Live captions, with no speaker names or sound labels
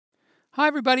Hi,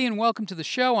 everybody, and welcome to the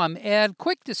show. I'm Ed.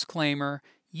 Quick disclaimer.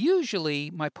 Usually,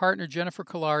 my partner Jennifer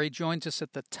Kolari joins us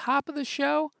at the top of the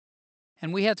show,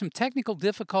 and we had some technical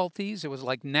difficulties. It was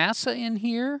like NASA in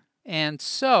here, and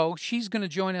so she's going to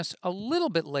join us a little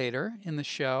bit later in the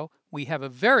show. We have a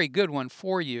very good one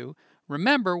for you.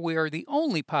 Remember, we are the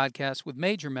only podcast with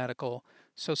Major Medical,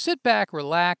 so sit back,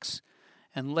 relax,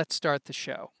 and let's start the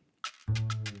show.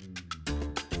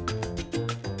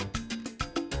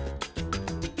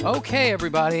 Okay,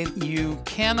 everybody, you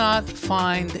cannot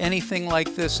find anything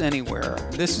like this anywhere.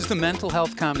 This is the Mental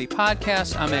Health Comedy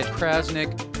Podcast. I'm Ed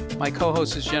Krasnick. My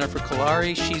co-host is Jennifer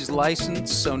Kolari. She's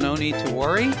licensed, so no need to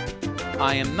worry.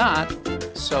 I am not,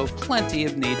 so plenty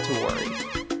of need to worry.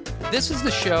 This is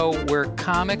the show where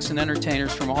comics and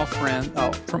entertainers all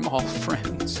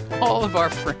of our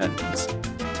friends,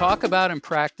 talk about and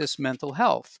practice mental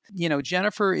health. You know,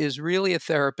 Jennifer is really a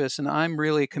therapist and I'm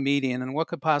really a comedian, and what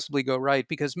could possibly go right?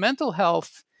 Because mental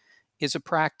health is a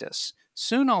practice.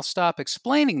 Soon I'll stop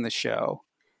explaining the show,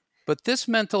 but this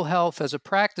mental health as a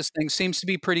practice thing seems to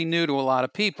be pretty new to a lot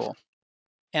of people.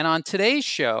 And on today's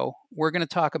show, we're going to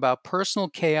talk about personal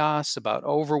chaos, about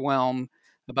overwhelm,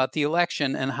 about the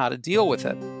election, and how to deal with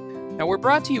it. Now, we're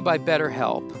brought to you by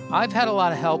BetterHelp. I've had a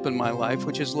lot of help in my life,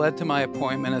 which has led to my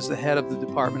appointment as the head of the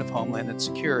Department of Homeland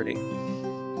Security.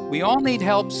 We all need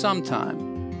help sometime,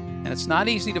 and it's not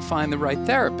easy to find the right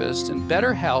therapist, and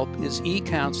BetterHelp is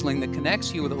e-counseling that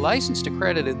connects you with a licensed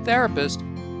accredited therapist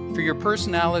for your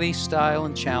personality, style,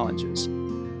 and challenges.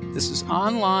 This is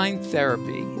online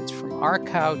therapy. It's from our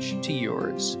couch to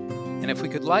yours. And if we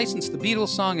could license the Beatles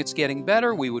song, It's Getting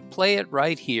Better, we would play it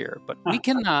right here. But we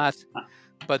cannot.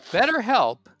 But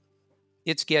BetterHelp,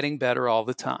 it's getting better all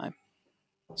the time.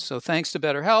 So thanks to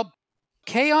BetterHelp.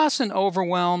 Chaos and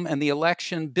overwhelm and the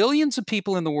election, billions of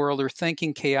people in the world are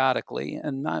thinking chaotically,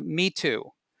 and me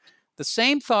too. The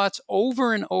same thoughts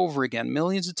over and over again,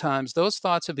 millions of times, those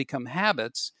thoughts have become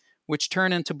habits, which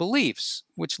turn into beliefs,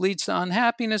 which leads to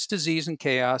unhappiness, disease, and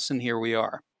chaos, and here we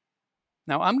are.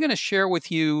 Now, I'm going to share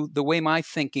with you the way my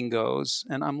thinking goes,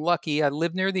 and I'm lucky. I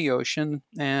live near the ocean,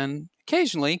 and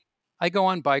occasionally I go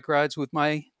on bike rides with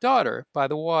my daughter by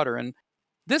the water, and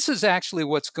this is actually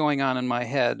what's going on in my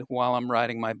head while I'm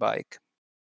riding my bike.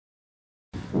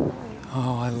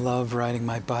 Oh, I love riding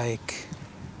my bike.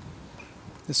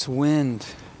 This wind.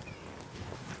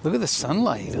 Look at the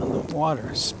sunlight on the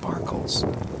water, sparkles.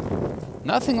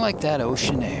 Nothing like that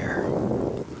ocean air.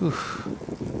 Whew.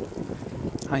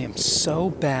 I am so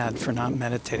bad for not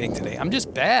meditating today. I'm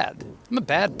just bad. I'm a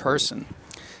bad person.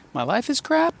 My life is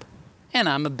crap, and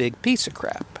I'm a big piece of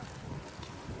crap.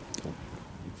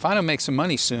 If I don't make some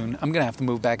money soon, I'm going to have to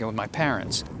move back in with my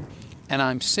parents. And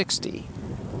I'm 60,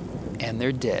 and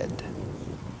they're dead.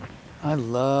 I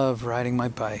love riding my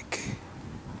bike.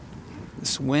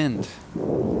 This wind.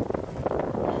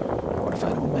 What if I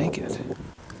don't make it?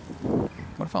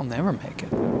 What if I'll never make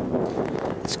it?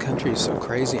 This country is so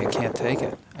crazy, I can't take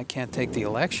it. I can't take the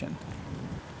election.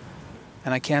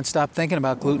 And I can't stop thinking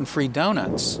about gluten-free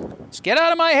donuts. Just get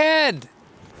out of my head!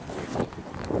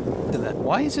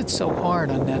 Why is it so hard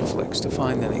on Netflix to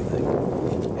find anything?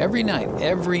 Every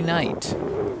night.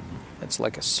 It's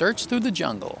like a search through the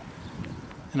jungle.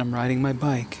 And I'm riding my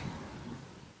bike.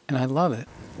 And I love it.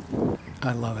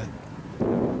 I love it.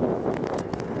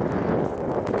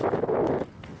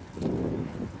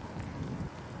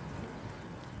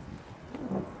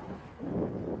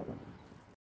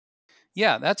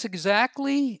 Yeah, that's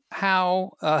exactly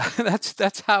how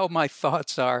that's how my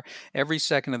thoughts are every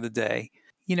second of the day.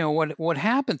 You know, what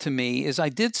happened to me is I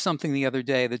did something the other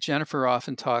day that Jennifer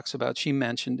often talks about. She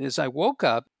mentioned is I woke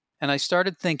up and I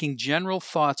started thinking general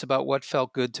thoughts about what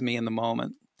felt good to me in the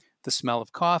moment. The smell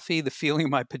of coffee, the feeling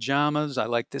of my pajamas, I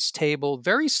like this table,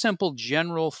 very simple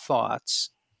general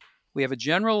thoughts. We have a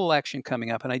general election coming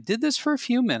up, and I did this for a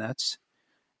few minutes,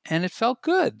 and it felt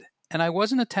good. And I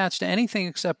wasn't attached to anything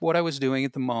except what I was doing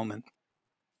at the moment.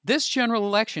 This general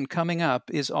election coming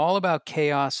up is all about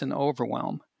chaos and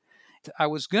overwhelm. I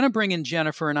was going to bring in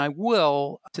Jennifer, and I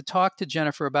will, to talk to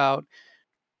Jennifer about,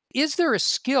 is there a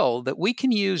skill that we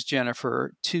can use,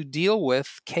 Jennifer, to deal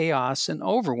with chaos and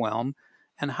overwhelm,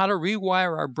 and how to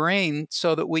rewire our brain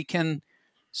so that we can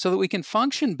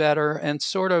function better and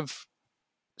sort of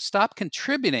stop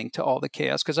contributing to all the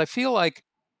chaos? Because I feel like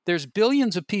there's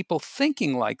billions of people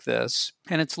thinking like this,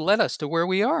 and it's led us to where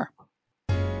we are.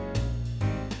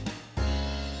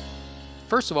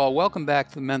 First of all, welcome back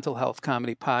to the Mental Health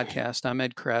Comedy Podcast. I'm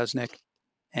Ed Krasnick,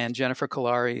 and Jennifer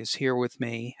Kolari is here with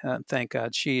me. Thank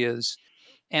God she is.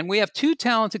 And we have two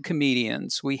talented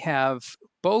comedians. We have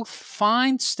both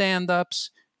fine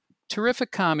stand-ups,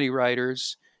 terrific comedy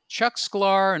writers. Chuck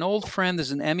Sklar, an old friend,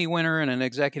 is an Emmy winner and an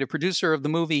executive producer of the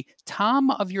movie Tom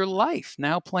of Your Life,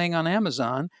 now playing on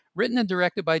Amazon, written and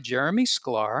directed by Jeremy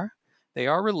Sklar. They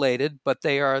are related, but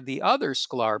they are the other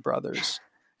Sklar brothers.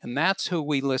 And that's who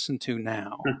we listen to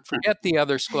now. Forget the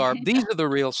other Sklar. These are the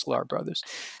real Sklar brothers.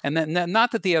 And then,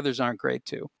 not that the others aren't great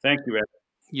too. Thank you, Ed.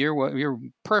 You're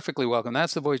perfectly welcome.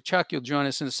 That's the voice. Chuck, you'll join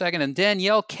us in a second. And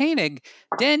Danielle Koenig.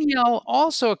 Danielle,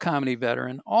 also a comedy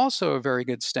veteran, also a very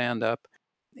good stand-up,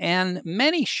 and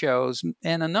many shows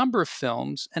and a number of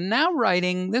films. And now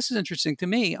writing, this is interesting to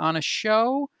me, on a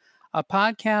show, a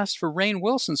podcast for Rainn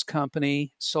Wilson's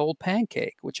company, Soul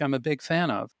Pancake, which I'm a big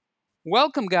fan of.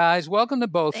 Welcome, guys. Welcome to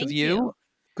both Thank of you. you.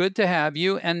 Good to have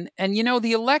you. And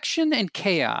the election and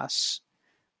chaos.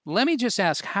 Let me just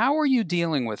ask, how are you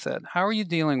dealing with it? How are you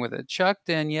dealing with it? Chuck,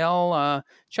 Danielle,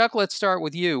 Chuck, let's start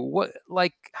with you.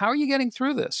 How are you getting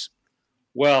through this?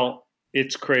 Well,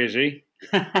 it's crazy.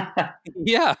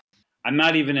 Yeah. I'm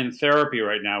not even in therapy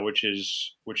right now, which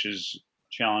is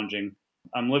challenging.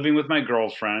 I'm living with my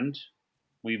girlfriend.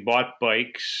 We bought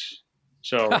bikes.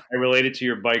 So I related to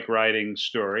your bike riding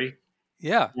story.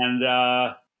 Yeah. And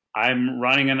I'm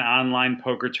running an online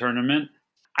poker tournament.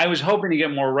 I was hoping to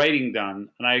get more writing done,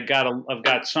 and I've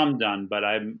got some done, but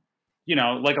I'm,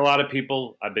 like a lot of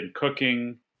people, I've been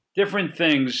cooking. Different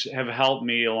things have helped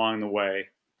me along the way,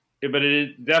 but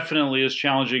it definitely is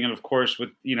challenging. And of course, with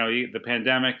the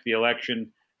pandemic, the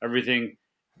election, everything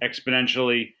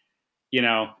exponentially,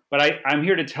 But I'm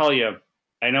here to tell you,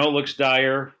 I know it looks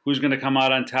dire. Who's going to come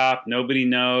out on top? Nobody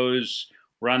knows.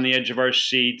 We're on the edge of our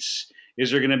seats. Is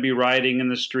there going to be rioting in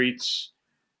the streets?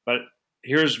 But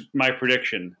here's my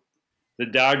prediction. The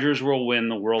Dodgers will win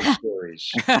the World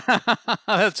Series.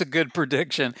 That's a good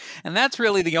prediction. And that's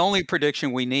really the only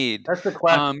prediction we need. That's the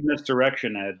classic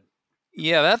misdirection, Ed.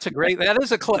 Yeah, that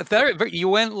is you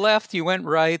went left, you went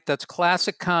right. That's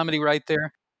classic comedy right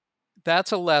there.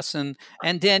 That's a lesson.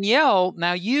 And Danielle,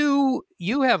 now you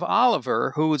have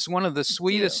Oliver, who is one of the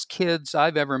sweetest kids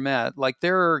I've ever met. Like,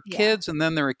 there are kids and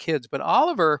then there are kids, but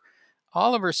Oliver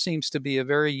seems to be a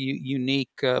very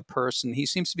unique person. He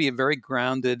seems to be a very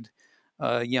grounded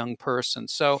young person.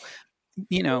 So,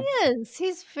 he is.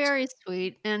 He's very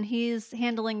sweet, and he's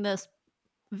handling this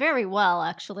very well,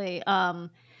 actually.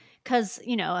 Because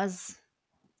as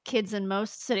kids in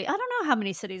most cities, I don't know how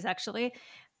many cities actually,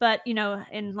 but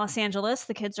in Los Angeles,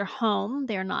 the kids are home;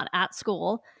 they're not at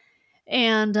school,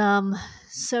 and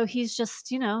so he's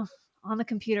just on the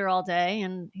computer all day,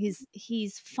 and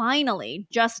he's finally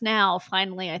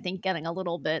I think getting a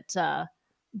little bit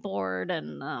bored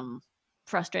and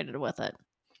frustrated with it.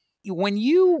 When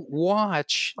you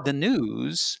watch the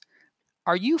news,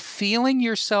 are you feeling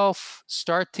yourself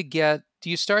do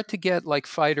you start to get like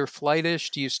fight or flightish?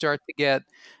 Do you start to get,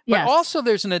 but also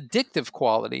there's an addictive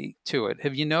quality to it.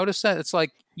 Have you noticed that? It's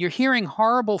like you're hearing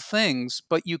horrible things,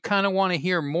 but you kind of want to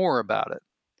hear more about it.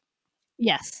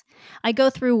 Yes. I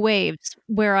go through waves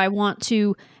where I want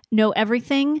to know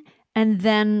everything. And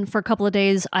then for a couple of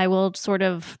days, I will sort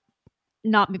of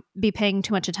not be paying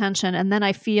too much attention. And then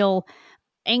I feel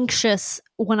anxious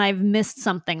when I've missed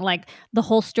something, like the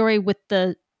whole story with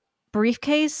the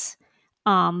briefcase,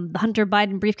 the Hunter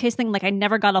Biden briefcase thing. Like, I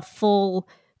never got a full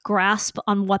grasp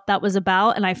on what that was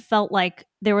about, and I felt like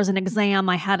there was an exam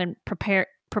I hadn't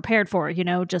prepared for.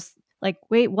 Just like,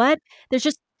 wait, what?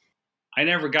 I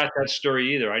never got that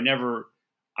story either.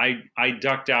 I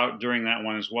ducked out during that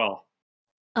one as well.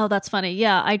 Oh, that's funny.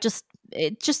 Yeah,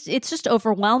 it's just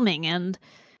overwhelming, and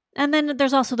then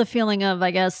there's also the feeling of,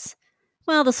 I guess,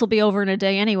 well, this will be over in a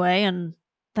day anyway, and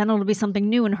then it'll be something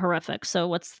new and horrific. So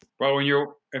well,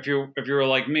 if you were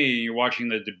like me, you're watching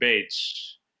the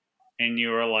debates, and you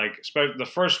were like, especially the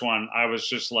first one, I was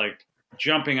just like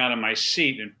jumping out of my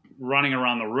seat and running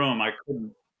around the room. I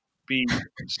couldn't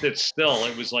sit still.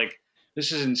 It was like,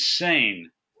 this is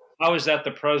insane. How is that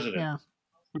the president? Yeah.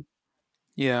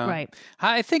 Yeah. Right.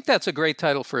 I think that's a great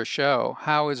title for a show.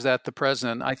 How is that the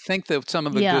president? I think that some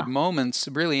of the good moments,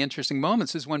 really interesting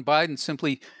moments, is when Biden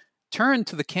simply turned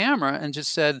to the camera and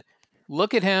just said,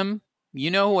 look at him,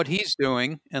 you know what he's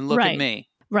doing, and look at me.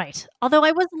 Right. Although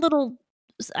I was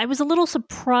a little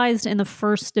surprised in the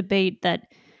first debate that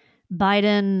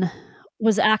Biden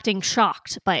was acting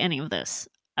shocked by any of this.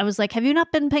 I was like, have you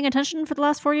not been paying attention for the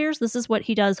last 4 years? This is what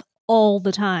he does all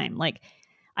the time. Like,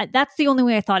 that's the only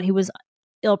way I thought he was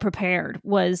ill-prepared,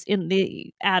 was in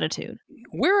the attitude.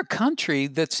 We're a country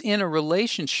that's in a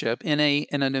relationship, in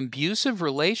an abusive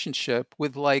relationship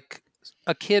with, like,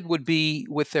 a kid would be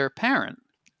with their parent.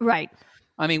 Right.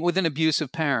 I mean, with an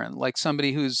abusive parent, like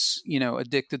somebody who's,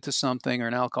 addicted to something or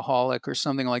an alcoholic or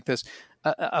something like this,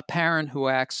 a parent who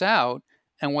acts out.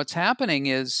 And what's happening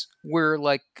is we're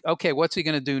like, okay, what's he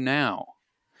going to do now?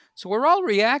 So we're all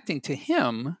reacting to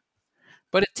him,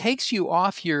 but it takes you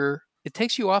off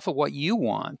of what you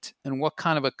want and what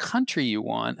kind of a country you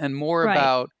want, and more Right.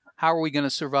 about how are we going to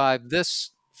survive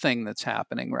this thing that's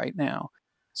happening right now.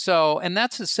 So, and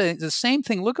that's the same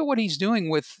thing. Look at what he's doing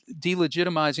with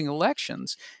delegitimizing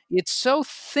elections. It's so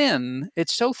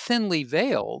thinly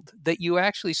veiled that you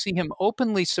actually see him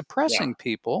openly suppressing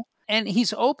people, and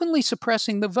he's openly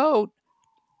suppressing the vote.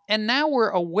 And now we're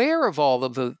aware of all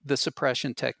of the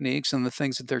suppression techniques and the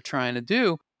things that they're trying to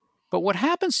do. But what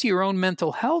happens to your own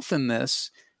mental health in this,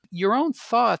 your own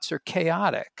thoughts are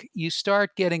chaotic. You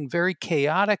start getting very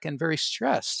chaotic and very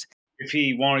stressed. If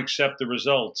he won't accept the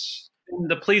results,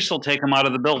 the police will take him out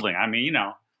of the building. I mean,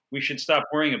 we should stop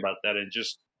worrying about that and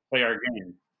just play our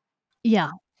game. Yeah.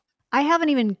 I haven't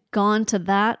even gone to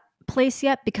that place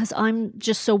yet because I'm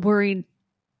just so worried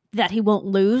that he won't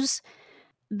lose.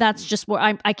 That's just where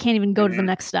I can't even go to the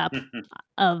next step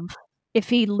of if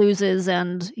he loses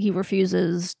and he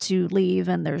refuses to leave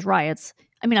and there's riots.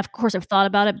 I mean, of course, I've thought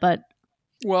about it, but...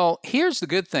 Well, here's the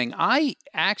good thing. I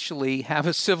actually have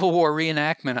a Civil War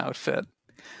reenactment outfit.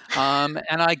 And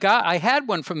I had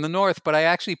one from the North, but I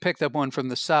actually picked up one from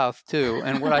the South too.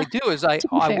 And what I do is I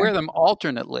wear them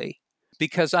alternately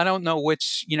because I don't know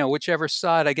whichever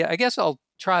side I guess I'll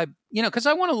try, because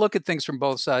I want to look at things from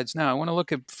both sides now. I want to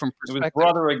look at from perspective. It was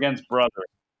brother against brother.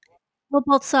 Well,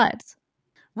 both sides.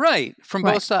 Right. From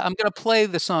both sides. I'm going to play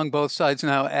the song Both Sides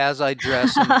now as I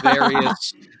dress in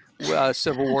various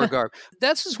Civil War garb.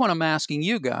 That's just what I'm asking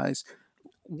you guys.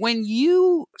 When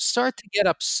you start to get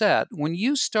upset, when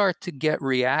you start to get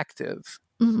reactive,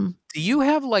 do you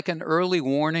have like an early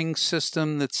warning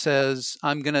system that says,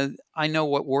 I know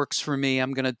what works for me.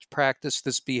 I'm going to practice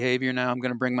this behavior now. I'm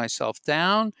going to bring myself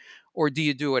down. Or do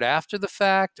you do it after the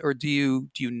fact? Or do you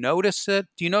notice it?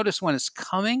 Do you notice when it's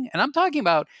coming? And I'm talking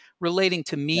about relating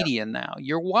to media now.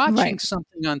 You're watching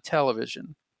something on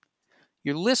television.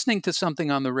 You're listening to something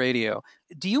on the radio.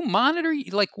 Do you monitor,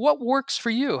 like, what works for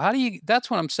you? That's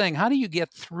what I'm saying. How do you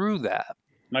get through that?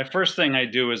 My first thing I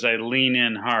do is I lean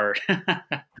in hard. I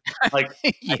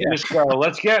just go,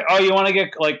 you want to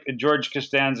get, like George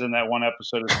Costanza in that one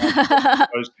episode of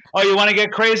goes, oh, you want to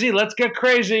get crazy? Let's get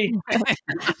crazy.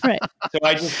 Right.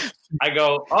 So I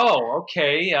go, oh,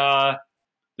 okay.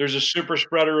 There's a super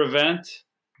spreader event.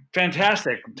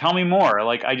 Fantastic. Tell me more.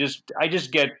 Like, I just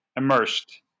get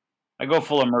immersed. I go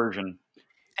full immersion.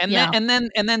 And then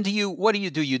what do?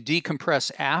 You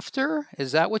decompress after?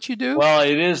 Is that what you do? Well,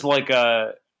 it is like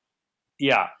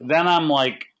then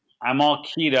I'm all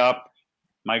keyed up.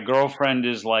 My girlfriend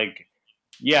is like,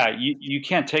 you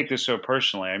can't take this so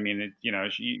personally. I mean,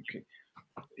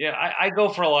 I go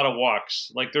for a lot of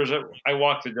walks. Like I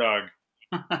walk the dog.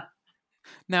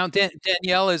 Now,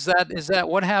 Danielle, is that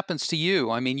what happens to you?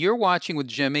 I mean, you're watching with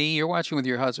Jimmy, you're watching with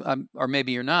your husband, or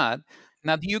maybe you're not.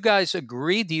 Now, do you guys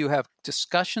agree? Do you have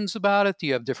discussions about it? Do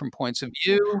you have different points of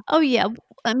view? Oh, yeah.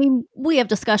 I mean, we have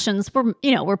discussions.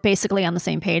 We're basically on the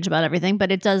same page about everything,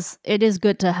 but it is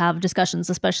good to have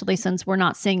discussions, especially since we're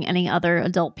not seeing any other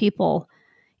adult people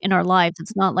in our lives.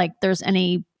 It's not like there's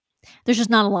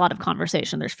just not a lot of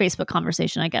conversation. There's Facebook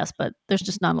conversation, I guess, but there's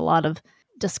just not a lot of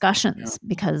discussions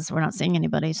because we're not seeing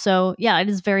anybody. So yeah, it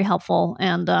is very helpful.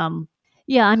 And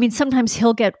I mean, sometimes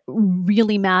he'll get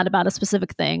really mad about a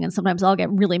specific thing, and sometimes I'll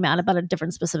get really mad about a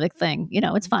different specific thing.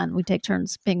 It's fun. We take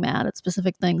turns being mad at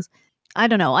specific things. I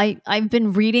don't know. I've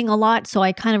been reading a lot, so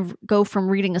I kind of go from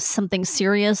reading something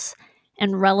serious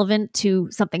and relevant to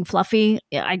something fluffy.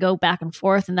 I go back and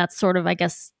forth, and that's sort of, I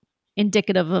guess,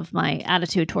 indicative of my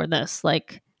attitude toward this.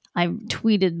 Like, I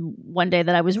tweeted one day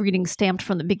that I was reading Stamped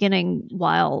from the beginning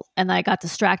and I got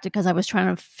distracted because I was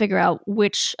trying to figure out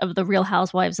which of the Real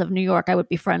Housewives of New York I would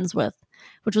be friends with,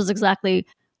 which was exactly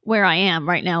where I am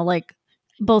right now. Like,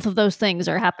 both of those things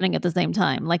are happening at the same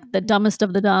time, like the dumbest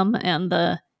of the dumb and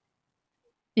the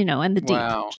deep.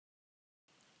 Wow.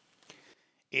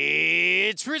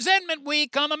 It's Resentment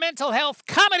Week on the Mental Health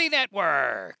Comedy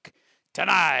Network.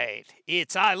 Tonight,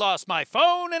 it's I Lost My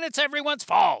Phone and It's Everyone's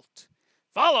Fault.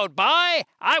 Followed by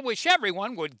I Wish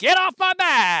Everyone Would Get Off My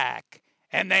Back.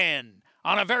 And then,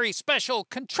 on a very special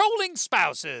Controlling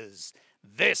Spouses,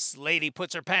 this lady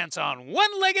puts her pants on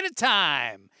one leg at a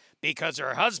time because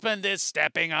her husband is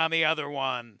stepping on the other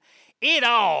one. It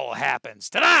all happens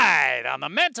tonight on the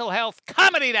Mental Health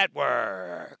Comedy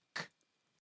Network.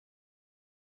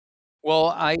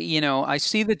 Well, I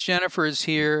see that Jennifer is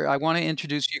here. I want to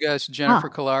introduce you guys to Jennifer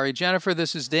Kolari. Jennifer,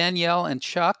 this is Danielle and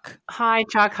Chuck. Hi,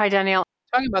 Chuck. Hi, Danielle.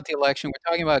 talking about the election.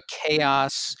 We're talking about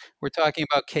chaos. We're talking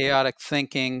about chaotic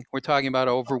thinking. We're talking about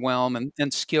overwhelm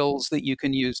and skills that you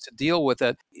can use to deal with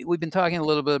it. We've been talking a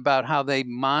little bit about how they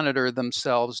monitor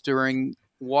themselves during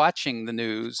watching the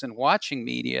news and watching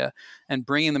media and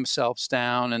bringing themselves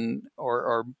down and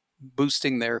or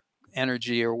boosting their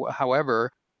energy or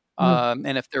however,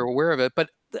 and if they're aware of it. But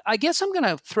I guess I'm going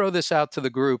to throw this out to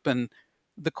the group. And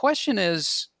the question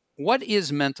is, what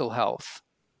is mental health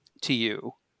to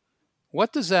you?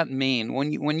 What does that mean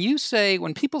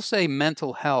when people say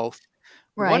mental health?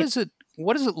 Right.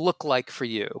 What does it look like for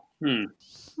you?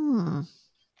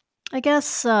 I guess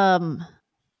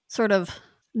sort of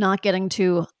not getting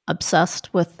too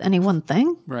obsessed with any one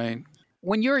thing. Right.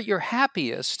 When you're at your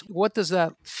happiest, what does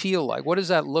that feel like? What does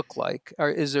that look like? Or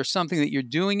is there something that you're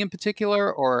doing in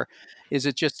particular, or is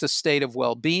it just a state of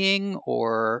well-being,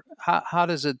 or how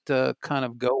does it kind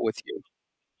of go with you?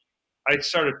 I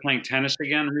started playing tennis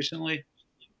again recently,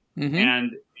 Mm-hmm.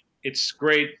 and it's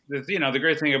great. The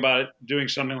great thing about doing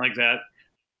something like that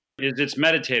is it's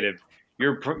meditative.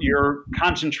 You're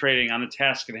concentrating on the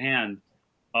task at hand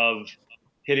of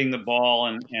hitting the ball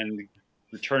and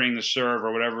returning the serve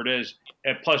or whatever it is.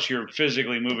 And plus, you're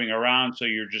physically moving around, so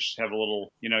you just have a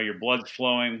little, your blood's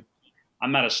flowing.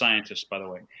 I'm not a scientist, by the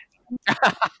way.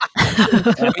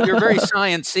 I mean, you're very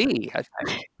science-y.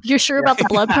 You're sure about the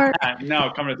blood part?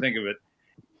 No, come to think of it.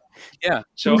 Yeah.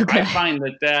 So Okay. I find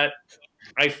that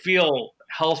I feel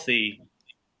healthy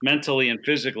mentally and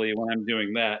physically when I'm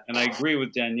doing that. And I agree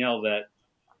with Danielle that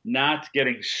not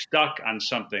getting stuck on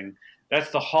something,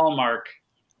 that's the hallmark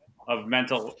of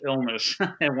mental illness.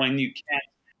 And when you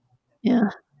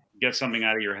can't get something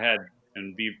out of your head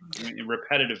and be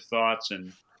repetitive thoughts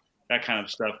and that kind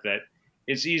of stuff, that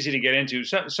it's easy to get into.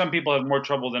 Some people have more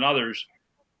trouble than others.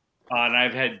 And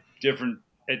I've had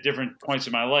at different points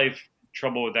in my life,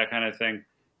 trouble with that kind of thing.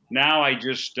 Now I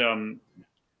just,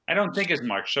 I don't think as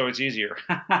much, so it's easier.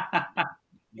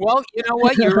 Well, you know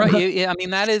what? You're right. I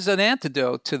mean, that is an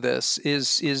antidote to this.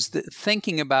 Is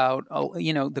thinking about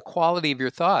the quality of your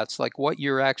thoughts, like what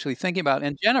you're actually thinking about.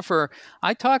 And Jennifer,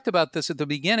 I talked about this at the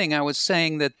beginning. I was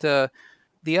saying that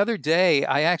the other day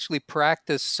I actually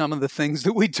practiced some of the things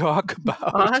that we talk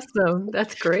about. Awesome,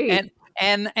 that's great.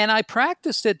 And I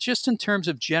practiced it just in terms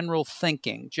of general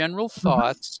thinking, general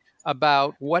thoughts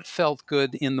about what felt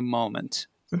good in the moment.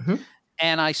 Mm-hmm.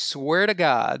 And I swear to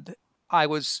God, I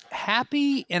was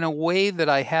happy in a way that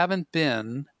I haven't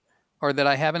been or that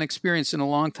I haven't experienced in a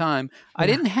long time. I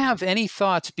didn't have any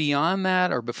thoughts beyond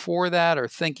that or before that or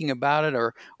thinking about it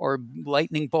or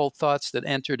lightning bolt thoughts that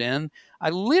entered in. I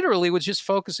literally was just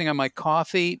focusing on my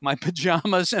coffee, my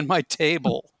pajamas, and my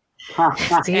table.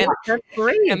 See, that's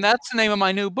great. And that's the name of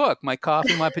my new book, My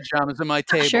Coffee, My Pajamas, and My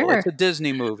Table. Sure. It's a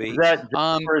Disney movie. Is that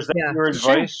your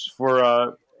advice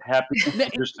for happy,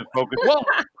 just to focus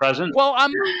present? Well,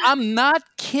 I'm not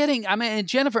kidding. I mean,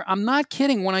 Jennifer, I'm not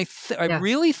kidding when I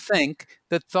really think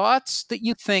that thoughts that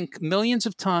you think millions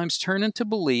of times turn into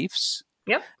beliefs.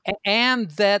 Yep.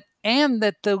 And that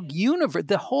the universe,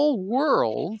 the whole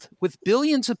world with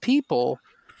billions of people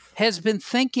has been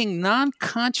thinking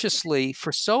non-consciously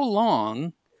for so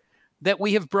long that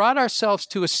we have brought ourselves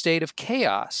to a state of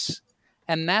chaos.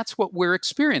 And that's what we're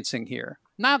experiencing here.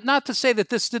 Not to say that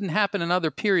this didn't happen in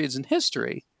other periods in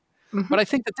history, but I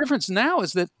think the difference now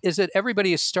is that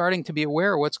everybody is starting to be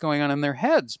aware of what's going on in their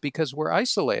heads because we're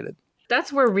isolated.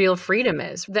 That's where real freedom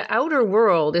is. The outer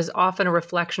world is often a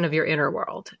reflection of your inner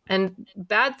world. And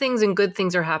bad things and good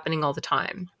things are happening all the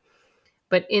time.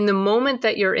 But in the moment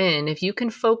that you're in, if you can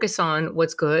focus on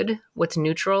what's good, what's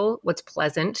neutral, what's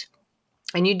pleasant,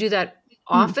 and you do that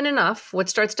often enough, what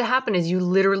starts to happen is you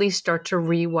literally start to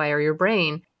rewire your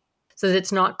brain so that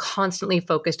it's not constantly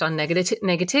focused on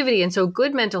negativity. And so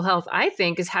good mental health, I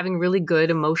think, is having really good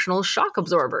emotional shock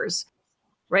absorbers,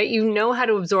 right? You know how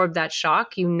to absorb that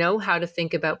shock. You know how to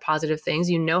think about positive things.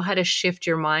 You know how to shift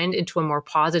your mind into a more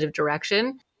positive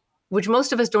direction, which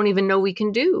most of us don't even know we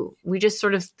can do. We just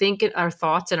sort of think our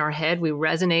thoughts in our head. We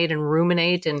resonate and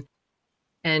ruminate and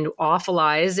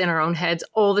awfulize in our own heads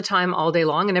all the time, all day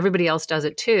long, and everybody else does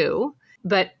it too.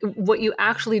 But what you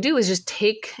actually do is just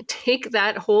take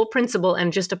that whole principle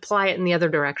and just apply it in the other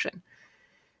direction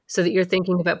so that you're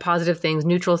thinking about positive things,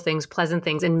 neutral things, pleasant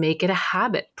things, and make it a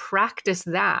habit. Practice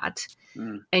that,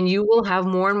 and you will have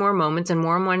more and more moments and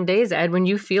more days, Ed, when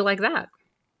you feel like that.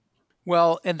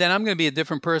 Well, and then I'm going to be a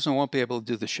different person. I won't be able to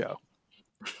do the show.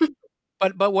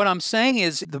 But what I'm saying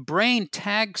is the brain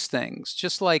tags things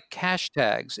just like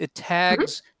hashtags. It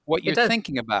tags what you're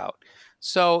thinking about.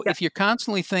 So if you're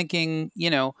constantly thinking,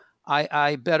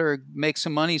 I better make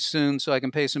some money soon so I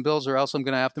can pay some bills, or else I'm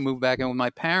going to have to move back in with my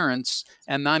parents.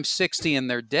 And I'm 60 and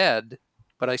they're dead,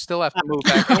 but I still have to move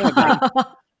back in with them.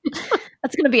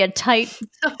 That's going to be a tight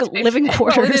living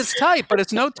quarters. Well, it is tight, but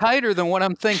it's no tighter than what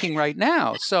I'm thinking right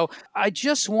now. So I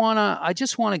just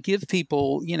wanna give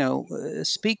people,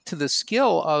 speak to the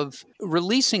skill of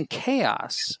releasing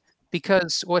chaos.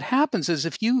 Because what happens is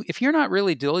if you're not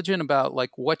really diligent about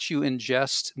like what you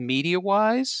ingest media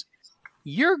wise,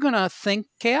 you're gonna think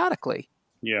chaotically.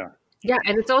 Yeah. Yeah,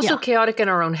 and it's also chaotic in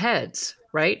our own heads,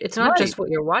 right? It's not just what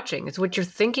you're watching; it's what you're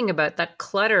thinking about. That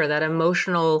clutter, that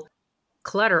emotional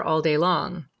clutter all day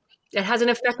long. It has an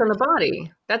effect on the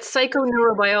body. That's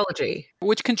psychoneurobiology.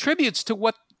 Which contributes to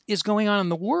what is going on in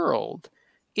the world.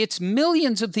 It's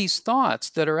millions of these thoughts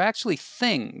that are actually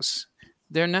things.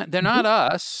 They're not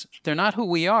us. They're not who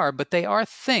we are, but they are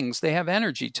things. They have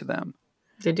energy to them.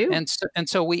 They do. And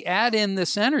so we add in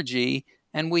this energy,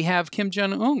 and we have Kim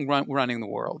Jong-un running the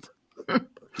world.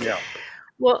 Yeah.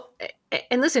 Well,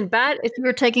 and listen, if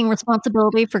you're taking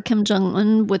responsibility for Kim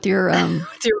Jong-un with your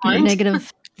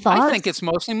negative thoughts. I think it's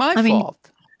mostly my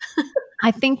fault.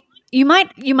 I think you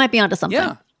might be onto something.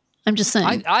 Yeah. I'm just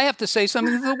saying. I have to say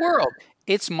something to the world.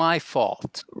 It's my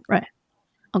fault. Right.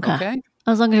 Okay.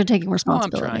 As long as you're taking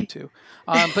responsibility. I'm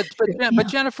trying to. But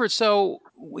Jennifer, so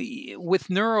with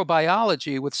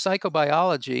neurobiology, with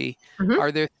psychobiology,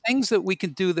 are there things that we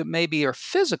can do that maybe are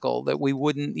physical that we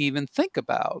wouldn't even think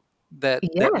about that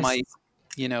might,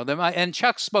 and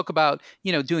Chuck spoke about,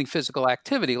 doing physical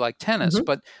activity like tennis,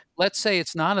 but let's say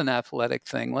it's not an athletic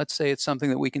thing. Let's say it's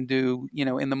something that we can do,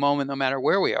 in the moment, no matter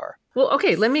where we are. Well,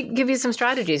 okay, let me give you some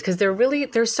strategies because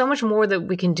there's so much more that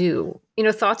we can do.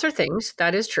 Thoughts are things.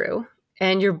 That is true.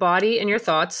 And your body and your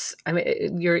thoughts,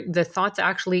 the thoughts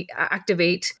actually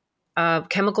activate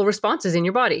chemical responses in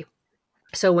your body.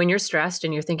 So when you're stressed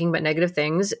and you're thinking about negative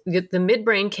things, the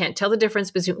midbrain can't tell the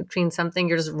difference between something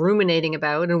you're just ruminating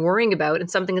about and worrying about and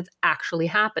something that's actually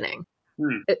happening.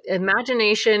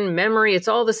 Imagination, memory, it's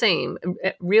all the same.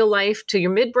 Real life to your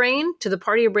midbrain, to the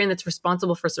part of your brain that's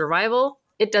responsible for survival,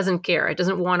 it doesn't care. It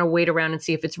doesn't want to wait around and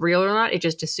see if it's real or not. It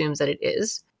just assumes that it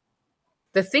is.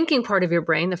 The thinking part of your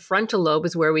brain, the frontal lobe,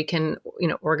 is where we can,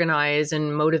 organize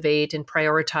and motivate and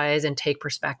prioritize and take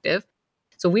perspective.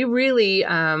 So we really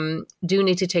do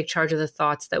need to take charge of the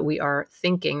thoughts that we are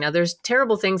thinking. Now, there's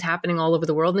terrible things happening all over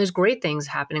the world, and there's great things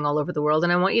happening all over the world.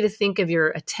 And I want you to think of your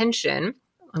attention.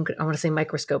 I want to say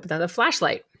microscope, but the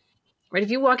flashlight. Right?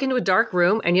 If you walk into a dark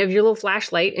room and you have your little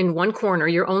flashlight in one corner,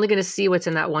 you're only going to see what's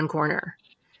in that one corner.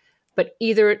 But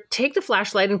either take the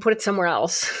flashlight and put it somewhere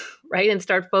else, right? And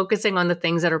start focusing on the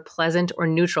things that are pleasant or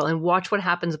neutral and watch what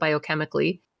happens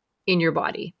biochemically in your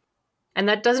body. And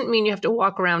that doesn't mean you have to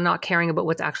walk around not caring about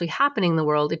what's actually happening in the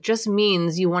world. It just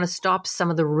means you want to stop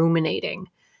some of the ruminating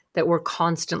that we're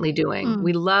constantly doing.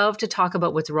 We love to talk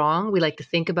about what's wrong. We like to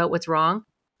think about what's wrong.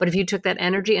 But if you took that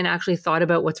energy and actually thought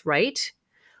about what's right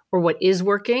or what is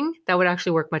working, that would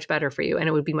actually work much better for you. And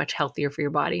it would be much healthier for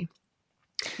your body.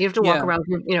 You have to walk around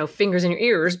with, fingers in your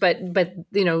ears, but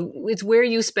it's where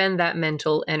you spend that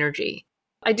mental energy.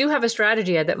 I do have a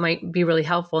strategy that might be really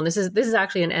helpful. And this is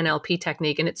actually an NLP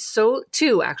technique. And it's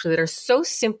that are so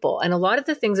simple. And a lot of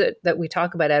the things that we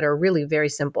talk about, Ed, are really very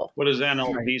simple. What does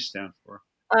NLP stand for?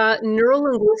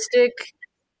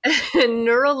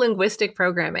 Neuro-linguistic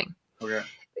programming. Okay.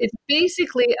 It's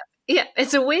basically,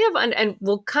 it's a way of, and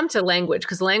we'll come to language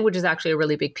because language is actually a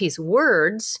really big piece.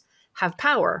 Words have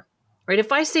power. Right?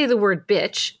 If I say the word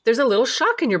bitch, there's a little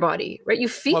shock in your body, right? You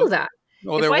feel that.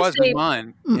 Well, there was in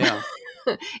mine. Yeah.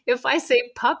 If I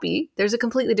say puppy, there's a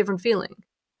completely different feeling.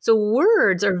 So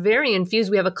words are very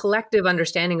infused. We have a collective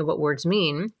understanding of what words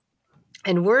mean.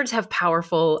 And words have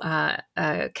powerful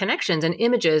connections and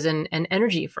images and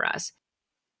energy for us.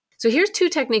 So here's 2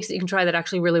 techniques that you can try that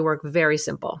actually really work very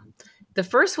simple. The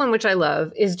first one, which I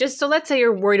love, is just, so let's say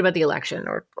you're worried about the election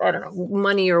or, I don't know,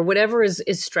 money or whatever is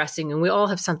stressing, and we all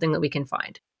have something that we can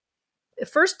find.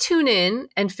 First, tune in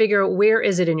and figure out where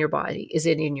is it in your body? Is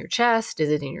it in your chest? Is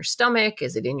it in your stomach?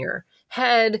 Is it in your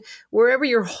head? Wherever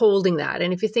you're holding that.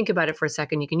 And if you think about it for a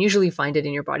second, you can usually find it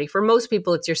in your body. For most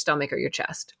people, it's your stomach or your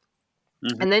chest.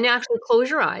 And then you actually close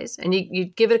your eyes and you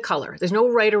give it a color. There's no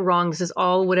right or wrong. This is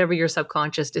all whatever your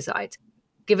subconscious decides.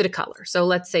 Give it a color. So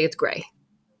let's say it's gray.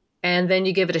 And then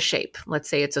you give it a shape. Let's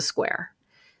say it's a square.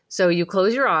 So you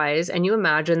close your eyes and you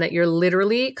imagine that you're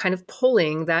literally kind of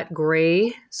pulling that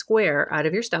gray square out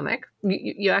of your stomach.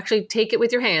 You actually take it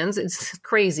with your hands. It's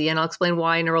crazy. And I'll explain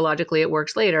why neurologically it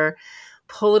works later.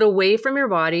 Pull it away from your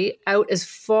body, out as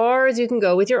far as you can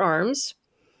go with your arms.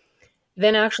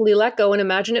 Then actually let go and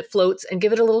imagine it floats and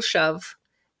give it a little shove.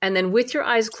 And then with your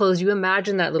eyes closed, you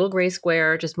imagine that little gray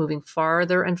square just moving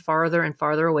farther and farther and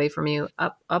farther away from you,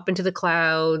 up into the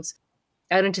clouds,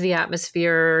 out into the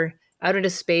atmosphere, out into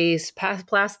space, past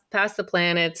the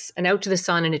planets, and out to the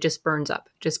sun, and it just burns up,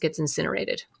 just gets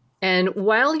incinerated. And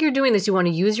while you're doing this, you want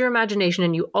to use your imagination,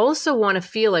 and you also want to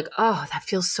feel like, oh, that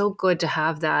feels so good to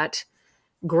have that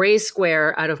gray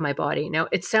square out of my body. Now,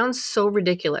 it sounds so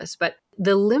ridiculous, but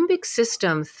the limbic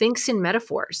system thinks in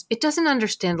metaphors. It doesn't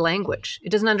understand language.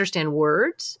 It doesn't understand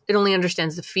words. It only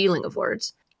understands the feeling of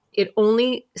words. It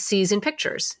only sees in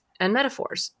pictures and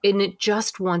metaphors, and it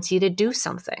just wants you to do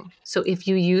something. So if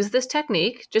you use this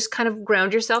technique, just kind of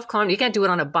ground yourself calm. You can't do it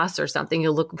on a bus or something.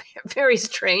 You'll look very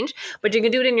strange, but you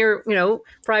can do it in your,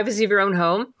 privacy of your own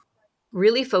home.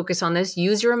 Really focus on this,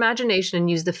 use your imagination and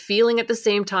use the feeling at the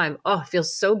same time. Oh, it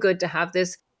feels so good to have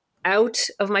this out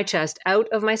of my chest, out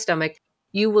of my stomach.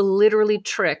 You will literally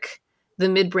trick the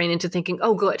midbrain into thinking,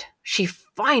 oh, good, she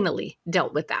finally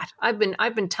dealt with that. I've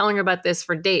been telling her about this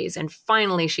for days, and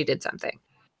finally she did something.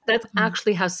 That's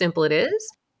actually how simple it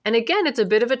is. And again, it's a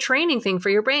bit of a training thing for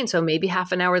your brain. So maybe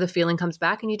half an hour, the feeling comes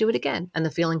back and you do it again. And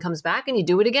the feeling comes back and you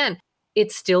do it again.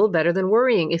 It's still better than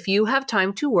worrying. If you have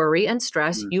time to worry and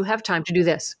stress, you have time to do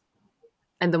this.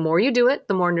 And the more you do it,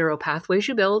 the more neural pathways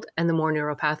you build. And the more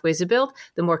neural pathways you build,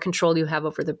 the more control you have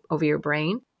over your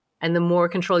brain. And the more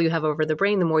control you have over the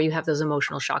brain, the more you have those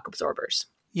emotional shock absorbers.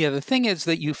 Yeah, the thing is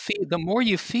that the more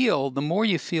you feel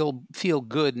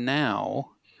good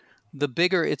now, the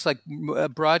bigger it's like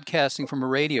broadcasting from a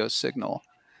radio signal.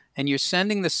 And you're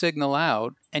sending the signal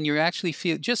out, and you actually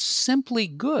feel just simply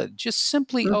good, just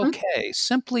simply okay,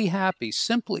 simply happy,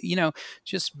 simply,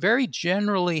 just very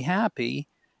generally happy.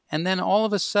 And then all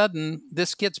of a sudden,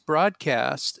 this gets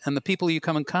broadcast, and the people you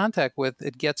come in contact with,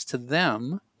 it gets to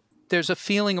them. There's a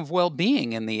feeling of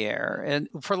well-being in the air. And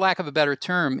for lack of a better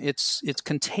term, it's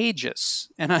contagious.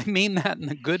 And I mean that in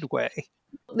a good way.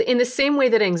 In the same way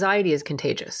that anxiety is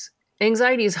contagious.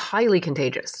 Anxiety is highly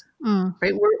contagious,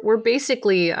 right? We're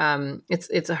basically,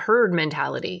 it's a herd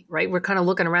mentality, right? We're kind of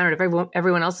looking around, and if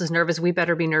everyone else is nervous, we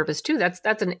better be nervous too.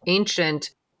 That's an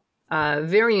ancient,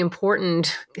 very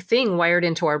important thing wired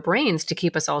into our brains to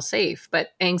keep us all safe.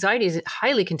 But anxiety is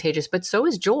highly contagious, but so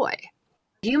is joy.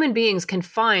 Human beings can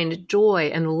find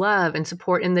joy and love and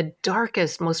support in the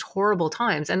darkest, most horrible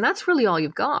times. And that's really all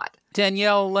you've got.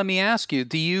 Danielle, let me ask you,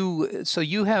 so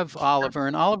you have Oliver,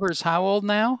 and Oliver's how old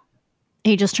now?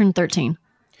 He just turned 13.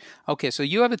 Okay, so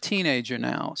you have a teenager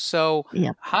now. So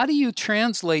How do you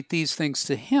translate these things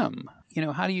to him?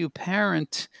 How do you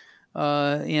parent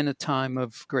in a time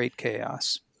of great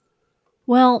chaos?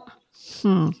 Well,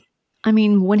 I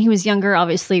mean, when he was younger,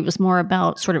 obviously it was more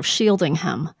about sort of shielding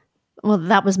him. Well,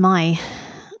 that was my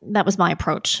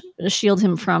approach, shield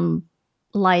him from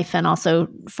life and also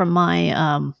from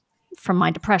my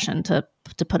depression, to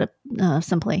put it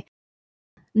simply.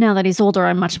 Now that he's older,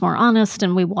 I'm much more honest,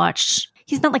 and we watch.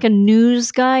 He's not like a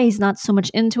news guy. He's not so much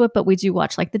into it, but we do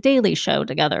watch like The Daily Show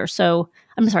together. So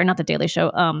I'm sorry, not The Daily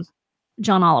Show.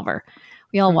 John Oliver.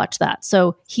 We all watch that.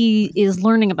 So he is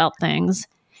learning about things,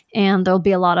 and there'll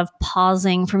be a lot of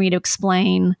pausing for me to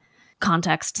explain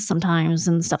context sometimes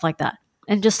and stuff like that.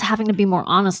 And just having to be more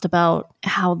honest about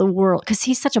how the world, because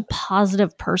he's such a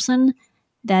positive person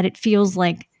that it feels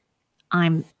like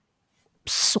I'm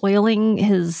soiling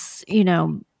his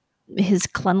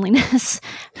cleanliness,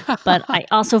 but I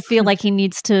also feel like he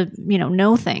needs to,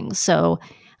 know things. So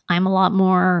I'm a lot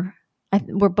more,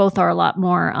 we're both are a lot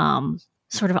more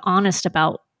sort of honest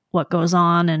about what goes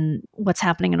on and what's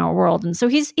happening in our world. And so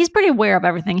he's pretty aware of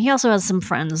everything. He also has some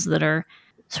friends that are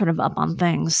sort of up on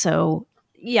things. So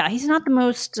yeah, he's not the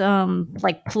most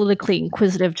like politically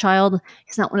inquisitive child.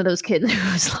 He's not one of those kids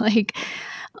who's like,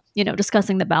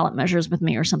 discussing the ballot measures with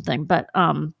me or something, but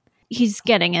he's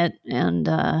getting it. And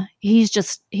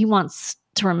he wants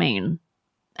to remain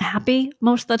happy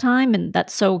most of the time. And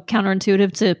that's so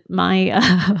counterintuitive to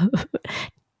my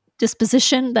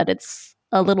disposition that it's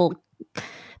a little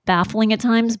baffling at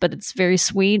times, but it's very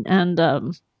sweet. And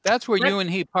that's where you and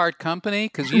he part company,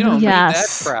 because you don't need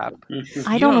that crap.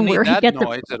 I don't know where he gets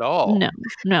noise at all.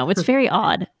 No, it's very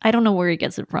odd. I don't know where he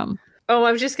gets it from. Oh,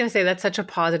 I was just going to say that's such a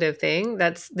positive thing.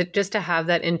 That's just to have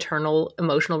that internal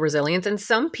emotional resilience. And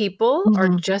some people are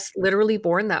just literally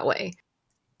born that way.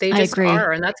 They just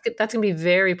are. And that's going to be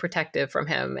very protective from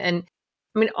him. And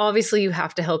I mean, obviously you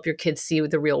have to help your kids see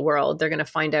the real world. They're going to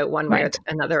find out one way or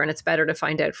another, and it's better to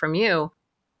find out from you.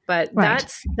 But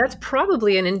that's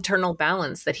probably an internal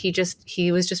balance that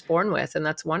he was just born with. And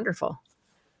that's wonderful.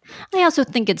 I also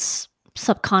think it's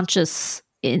subconscious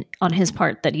on his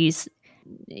part that he's,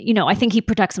 I think he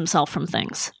protects himself from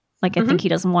things. Like, I think he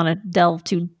doesn't want to delve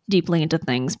too deeply into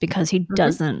things because he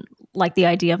doesn't like the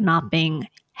idea of not being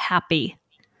happy.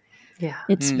 Yeah.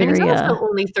 It's And very, he's also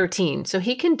only 13, so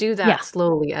he can do that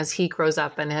slowly as he grows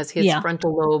up and as his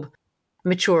frontal lobe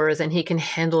matures, and he can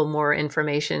handle more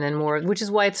information and more, which is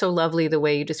why it's so lovely the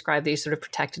way you described that you sort of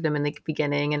protected him in the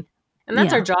beginning. And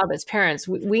that's our job as parents.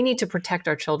 We need to protect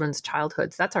our children's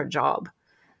childhoods. That's our job.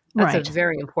 That's a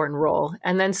very important role.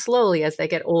 And then slowly, as they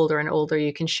get older and older,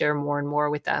 you can share more and more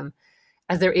with them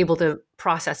as they're able to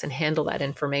process and handle that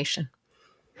information.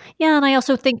 Yeah, and I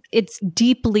also think it's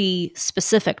deeply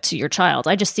specific to your child.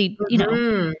 I just see, you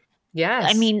know, yes.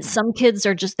 I mean, some kids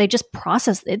are just, they just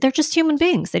process, they're just human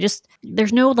beings.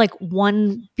 There's no like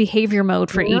one behavior mode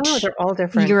for each they're all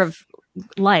different. year of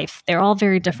life. They're all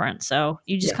very different. So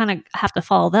you just kind of have to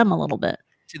follow them a little bit.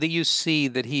 That you see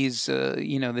that he's,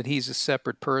 that he's a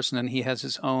separate person and he has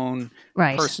his own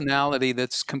personality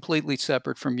that's completely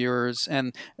separate from yours,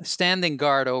 and standing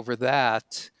guard over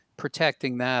that,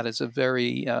 protecting that is a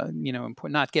very,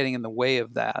 important. Not getting in the way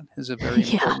of that is a very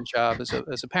important job as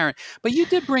a parent. But you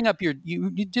did bring up you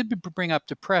did bring up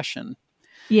depression.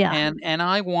 Yeah, and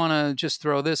I want to just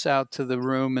throw this out to the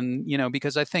room, and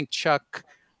because I think Chuck,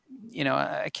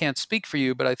 I can't speak for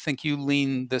you, but I think you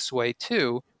lean this way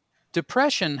too.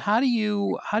 Depression, how do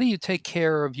you take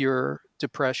care of your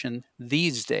depression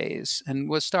these days? And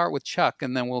we'll start with Chuck,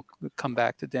 and then we'll come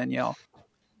back to Danielle.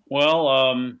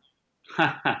 Well,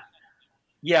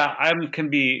 yeah, I can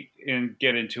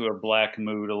get into a black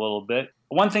mood a little bit.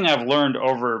 One thing I've learned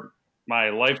over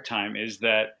my lifetime is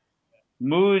that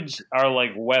moods are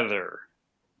like weather.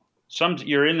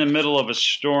 You're in the middle of a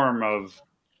storm of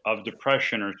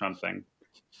depression or something.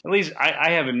 At least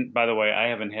I haven't, by the way, I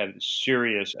haven't had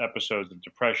serious episodes of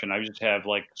depression. I just have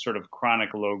like sort of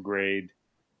chronic low grade.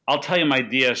 I'll tell you my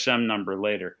DSM number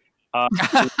later.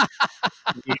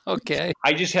 Okay.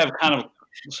 I just have kind of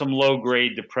some low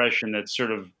grade depression that's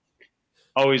sort of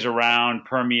always around,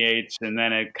 permeates, and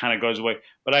then it kind of goes away.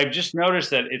 But I've just noticed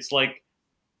that it's like,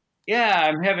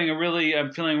 I'm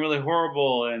feeling really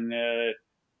horrible, and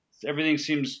everything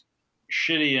seems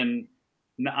shitty and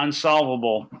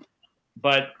unsolvable.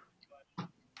 But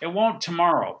it won't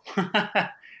tomorrow.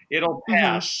 It'll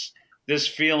pass. This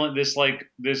feeling, this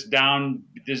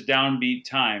downbeat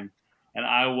time, and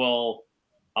I'll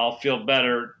feel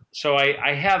better. So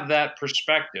I have that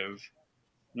perspective.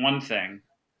 One thing,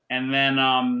 and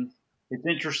then it's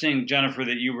interesting, Jennifer,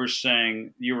 that you were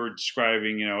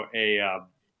describing, an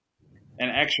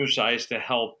exercise to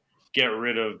help get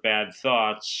rid of bad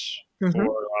thoughts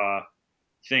or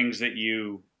things that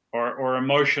you. Or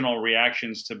emotional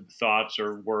reactions to thoughts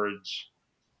or words,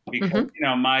 because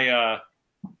my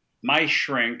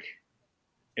shrink,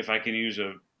 if I can use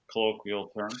a colloquial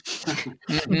term,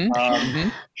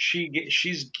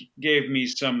 she's gave me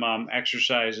some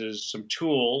exercises, some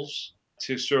tools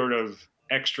to sort of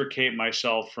extricate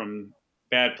myself from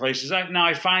bad places.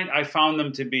 I found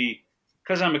them to be,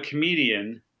 because I'm a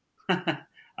comedian, or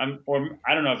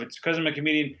I don't know if it's because I'm a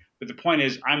comedian, but the point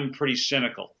is I'm pretty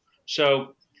cynical.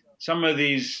 So some of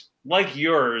these, like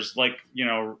yours,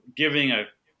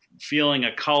 feeling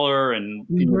a color and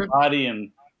in your body and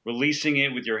releasing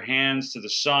it with your hands to the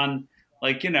sun.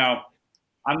 I'm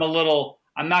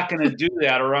not going to do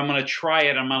that, or I'm going to try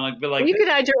it. I'm going to be like, you could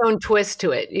add your own twist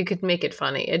to it. You could make it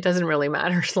funny. It doesn't really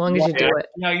matter as long as you do it.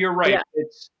 No, you're right.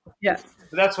 Yeah.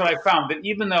 That's what I found. But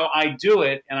even though I do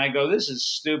it and I go, this is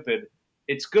stupid,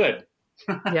 it's good.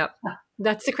 Yep.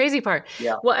 That's the crazy part.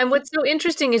 Yeah. Well, and what's so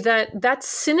interesting is that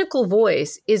cynical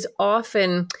voice is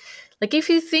often, like, if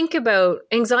you think about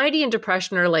anxiety and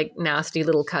depression are like nasty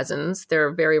little cousins.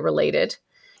 They're very related.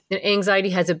 And anxiety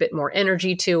has a bit more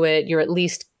energy to it. You're at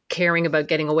least caring about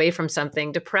getting away from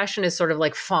something. Depression is sort of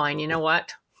like, fine, you know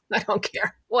what? I don't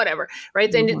care. Whatever.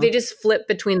 Right? They just flip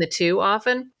between the two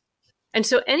often. And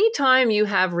so anytime you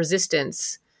have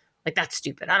resistance, like, that's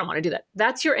stupid, I don't want to do that.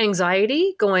 That's your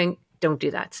anxiety going, don't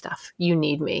do that stuff. You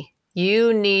need me.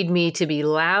 You need me to be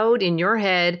loud in your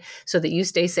head so that you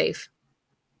stay safe.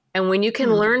 And when you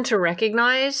can learn to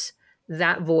recognize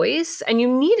that voice, and you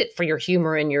need it for your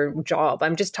humor and your job.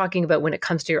 I'm just talking about when it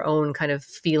comes to your own kind of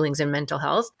feelings and mental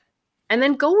health. And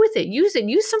then go with it. Use it.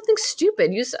 Use something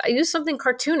stupid. Use something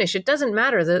cartoonish. It doesn't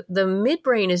matter. The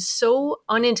midbrain is so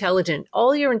unintelligent.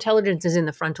 All your intelligence is in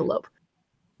the frontal lobe.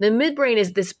 The midbrain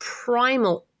is this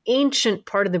primal, ancient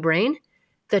part of the brain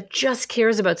that just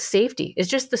cares about safety. It's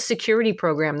just the security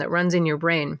program that runs in your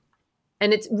brain.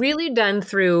 And it's really done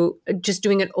through just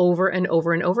doing it over and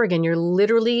over and over again. You're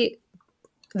literally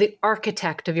the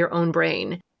architect of your own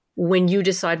brain when you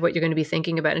decide what you're going to be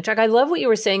thinking about. And Chuck, I love what you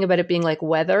were saying about it being like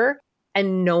weather.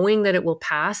 and knowing that it will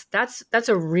pass, that's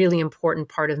a really important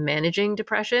part of managing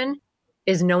depression,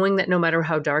 is knowing that no matter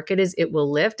how dark it is, it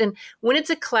will lift. And when it's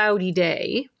a cloudy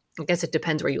day, I guess it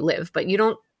depends where you live, but you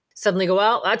don't suddenly go,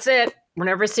 well, that's it. We're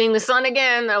never seeing the sun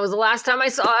again. That was the last time I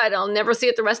saw it. I'll never see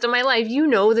it the rest of my life. You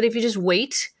know that if you just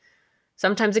wait,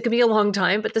 sometimes it could be a long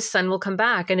time, but the sun will come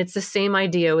back. And it's the same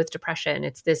idea with depression.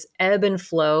 It's this ebb and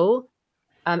flow.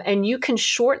 And you can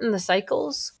shorten the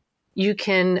cycles. You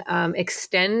can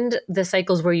extend the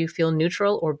cycles where you feel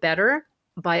neutral or better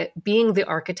by being the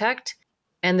architect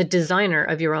and the designer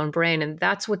of your own brain. And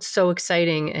that's what's so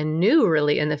exciting and new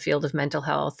really in the field of mental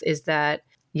health, is that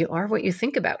you are what you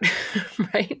think about,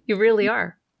 right? You really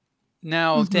are.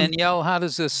 Now, Danielle, how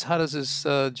does this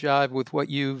jive with what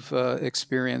you've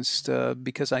experienced?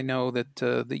 Because I know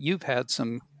that you've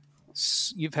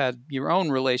had your own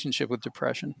relationship with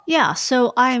depression. Yeah,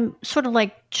 so I'm sort of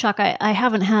like Chuck. I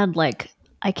haven't had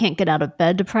I can't get out of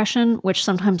bed depression, which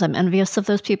sometimes I'm envious of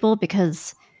those people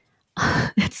because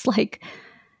it's like,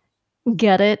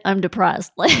 get it, I'm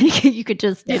depressed. Like you could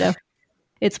just,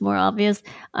 it's more obvious.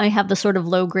 I have the sort of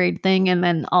low grade thing, and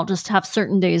then I'll just have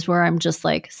certain days where I'm just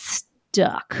like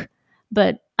stuck.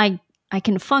 But I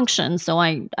can function, so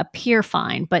I appear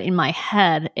fine, but in my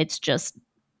head, it's just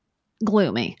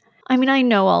gloomy. I mean, I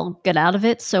know I'll get out of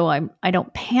it, so I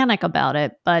don't panic about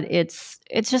it, but it's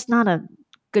just not a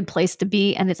good place to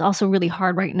be. And it's also really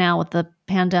hard right now with the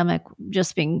pandemic,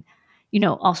 just being,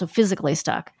 also physically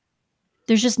stuck.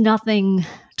 There's just nothing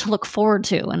to look forward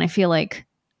to. And I feel like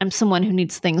I'm someone who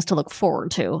needs things to look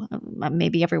forward to.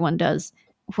 Maybe everyone does.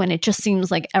 When it just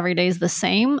seems like every day is the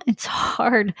same, it's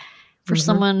hard for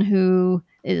someone who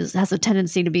has a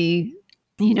tendency to be,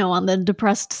 on the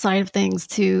depressed side of things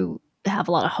to have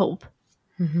a lot of hope.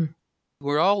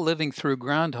 We're all living through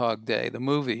Groundhog Day, the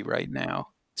movie, right now.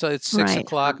 So it's 6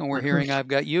 o'clock and we're hearing I've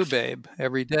Got You, Babe,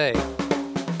 every day.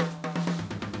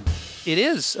 It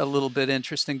is a little bit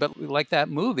interesting, but like that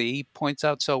movie points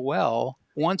out so well,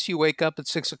 once you wake up at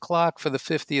 6 o'clock for the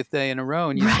 50th day in a row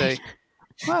and you say,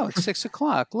 wow, it's 6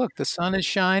 o'clock. Look, the sun is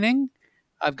shining.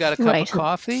 I've got a cup of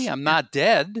coffee. I'm not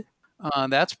dead.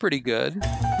 That's pretty good.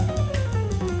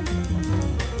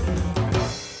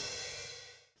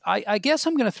 I guess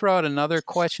I'm going to throw out another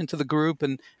question to the group.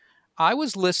 And I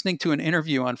was listening to an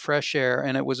interview on Fresh Air,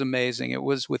 and it was amazing. It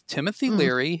was with Timothy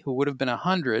Leary, who would have been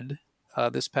 100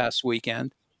 this past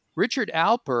weekend, Richard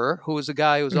Alper, who is a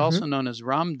guy who's also known as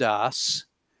Ram Dass,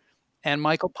 and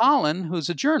Michael Pollan, who's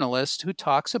a journalist who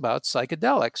talks about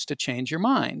psychedelics to change your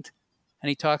mind. And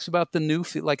he talks about the new,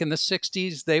 like in the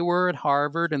 60s, they were at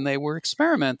Harvard and they were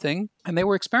experimenting. And they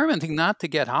were experimenting not to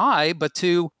get high, but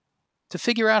to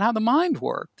figure out how the mind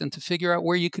worked and to figure out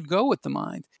where you could go with the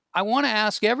mind. I want to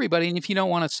ask everybody, and if you don't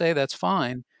want to say, that's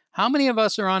fine. How many of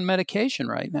us are on medication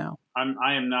right now?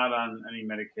 I am not on any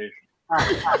medication.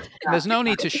 There's no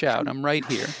need to shout. I'm right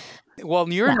here.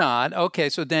 Well, you're not. Okay,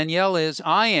 so Danielle is.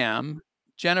 I am.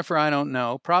 Jennifer, I don't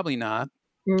know. Probably not.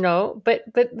 No, but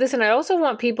listen, I also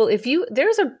want people,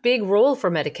 there's a big role for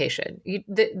medication.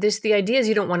 The idea is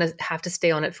you don't want to have to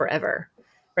stay on it forever,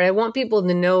 right? I want people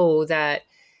to know that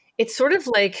it's sort of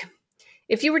like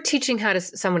if you were teaching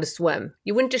someone to swim,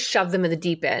 you wouldn't just shove them in the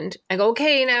deep end and go,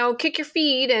 okay, now kick your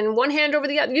feet and one hand over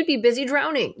the other. You'd be busy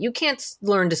drowning. You can't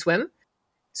learn to swim.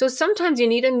 So sometimes you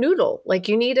need a noodle, like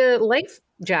you need a life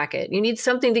jacket. You need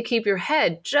something to keep your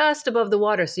head just above the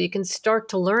water so you can start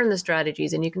to learn the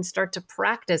strategies and you can start to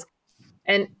practice.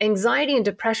 And anxiety and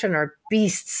depression are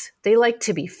beasts. They like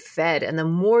to be fed. And the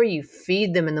more you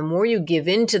feed them and the more you give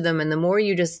into them and the more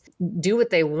you just do what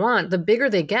they want, the bigger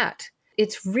they get.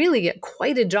 It's really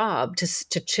quite a job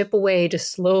to chip away,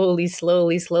 just slowly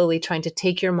trying to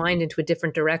take your mind into a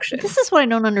different direction. This is what I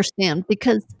don't understand,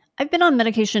 because I've been on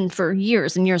medication for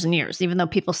years and years and years, even though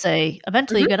people say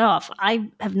eventually you get off. I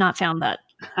have not found that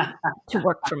to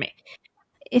work for me.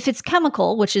 If it's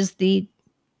chemical, which is the,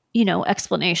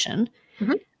 explanation,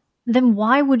 then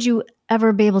why would you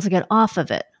ever be able to get off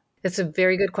of it? That's a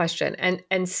very good question.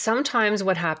 And sometimes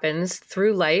what happens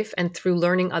through life and through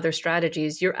learning other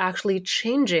strategies, you're actually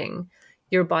changing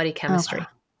your body chemistry.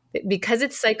 Because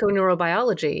it's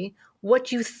psychoneurobiology,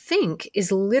 what you think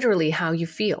is literally how you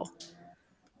feel.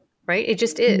 Right? It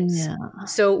just is. Yeah.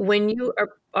 So when you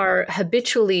are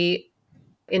habitually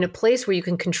in a place where you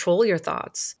can control your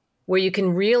thoughts, where you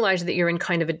can realize that you're in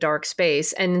kind of a dark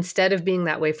space, and instead of being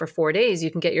that way for 4 days, you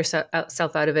can get yourself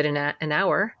out of it in an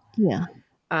hour. Yeah.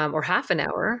 Or half an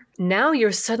hour. Now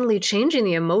you're suddenly changing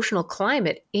the emotional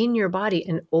climate in your body.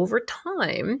 And over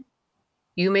time,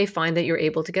 you may find that you're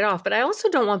able to get off. But I also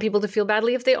don't want people to feel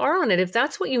badly if they are on it. If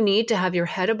that's what you need to have your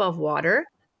head above water,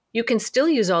 you can still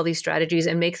use all these strategies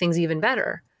and make things even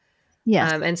better.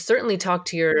 Yes. And certainly talk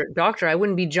to your doctor. I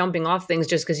wouldn't be jumping off things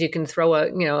just because you can throw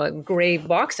a gray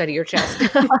box out of your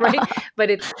chest, right? But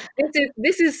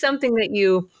this is something that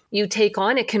you take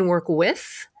on. It can work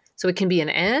with, so it can be an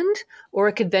and, or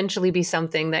it could eventually be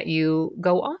something that you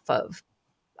go off of.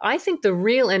 I think the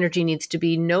real energy needs to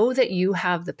be know that you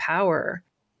have the power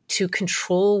to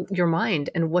control your mind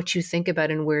and what you think about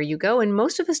and where you go. And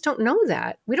most of us don't know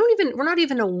that. We're not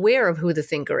even aware of who the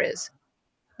thinker is.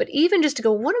 But even just to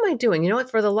go, what am I doing? You know what?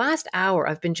 For the last hour,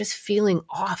 I've been just feeling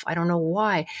off. I don't know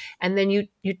why. And then you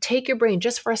take your brain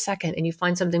just for a second and you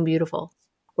find something beautiful,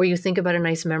 or you think about a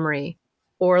nice memory,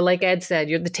 or like Ed said,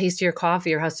 the taste of your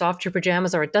coffee or how soft your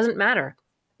pajamas are. It doesn't matter.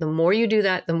 The more you do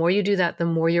that, the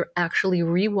more you're actually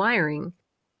rewiring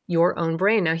your own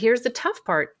brain. Now, here's the tough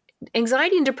part.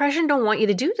 Anxiety and depression don't want you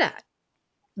to do that.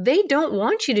 They don't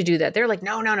want you to do that. They're like,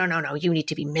 no. You need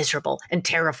to be miserable and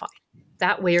terrified.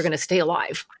 That way you're going to stay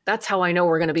alive. That's how I know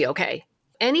we're going to be okay.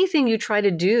 Anything you try to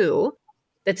do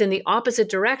that's in the opposite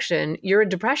direction, your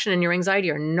depression and your anxiety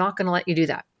are not going to let you do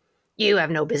that. You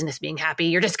have no business being happy.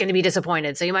 You're just going to be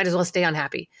disappointed. So you might as well stay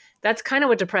unhappy. That's kind of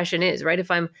what depression is, right? If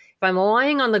I'm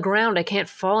lying on the ground, I can't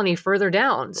fall any further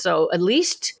down. So at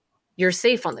least you're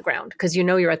safe on the ground because you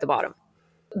know you're at the bottom.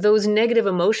 Those negative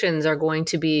emotions are going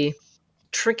to be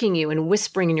tricking you and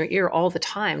whispering in your ear all the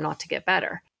time not to get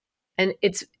better. And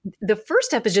it's the first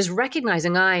step is just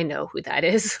recognizing, I know who that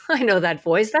is. I know that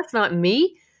voice. That's not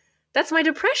me. That's my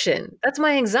depression. That's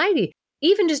my anxiety.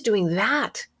 Even just doing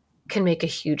that can make a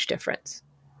huge difference.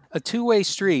 A two-way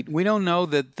street. We don't know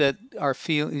that our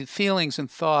feelings and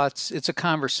thoughts, it's a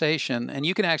conversation, and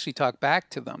you can actually talk back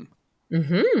to them.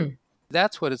 Mm-hmm.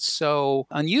 That's what it's so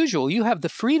unusual. You have the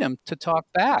freedom to talk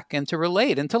back and to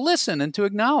relate and to listen and to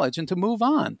acknowledge and to move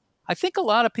on. I think a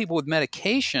lot of people with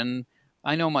medication,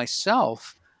 I know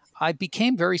myself, I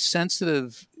became very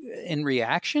sensitive in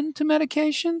reaction to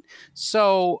medication.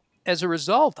 So as a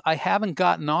result, I haven't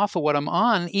gotten off of what I'm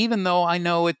on, even though I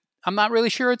know it. I'm not really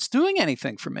sure it's doing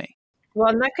anything for me. Well,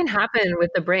 and that can happen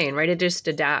with the brain, right? It just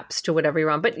adapts to whatever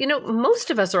you're on. But, most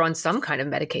of us are on some kind of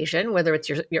medication, whether it's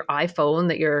your iPhone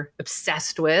that you're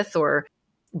obsessed with or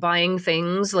buying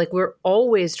things. Like we're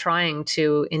always trying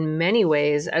to, in many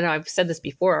ways, and I've said this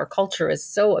before, our culture is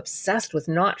so obsessed with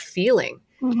not feeling.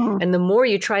 Mm-hmm. And the more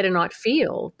you try to not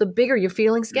feel, the bigger your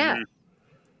feelings get.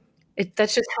 Mm-hmm.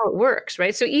 That's just how it works,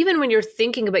 right? So even when you're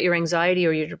thinking about your anxiety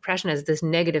or your depression as this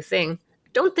negative thing,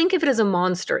 don't think of it as a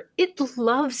monster. It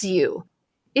loves you.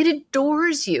 It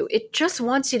adores you. It just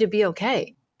wants you to be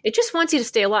okay. It just wants you to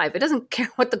stay alive. It doesn't care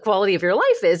what the quality of your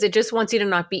life is. It just wants you to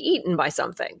not be eaten by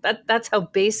something. That's how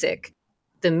basic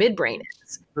the midbrain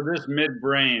is. So this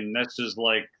midbrain, that's just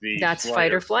like that's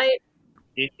fight or flight.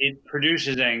 It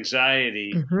produces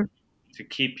anxiety Mm-hmm. to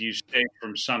keep you safe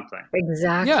from something.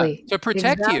 Exactly. Yeah, to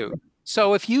protect you.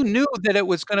 So if you knew that it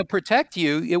was going to protect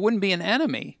you, it wouldn't be an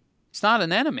enemy. It's not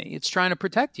an enemy. It's trying to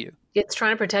protect you. It's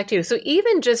trying to protect you. So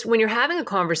even just when you're having a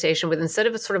conversation with, instead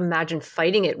of sort of imagine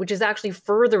fighting it, which is actually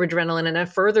further adrenaline and a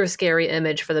further scary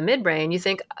image for the midbrain, you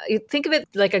think of it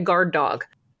like a guard dog,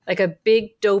 like a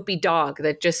big dopey dog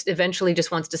that just eventually just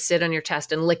wants to sit on your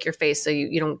chest and lick your face so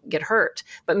you don't get hurt.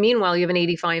 But meanwhile, you have an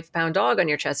 85-pound dog on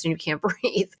your chest and you can't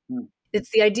breathe. It's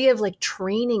the idea of like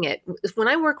training it. When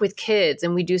I work with kids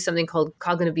and we do something called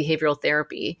cognitive behavioral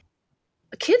therapy,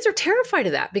 kids are terrified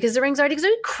of that because their anxiety goes, are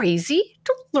you crazy?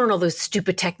 Don't learn all those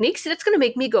stupid techniques. That's going to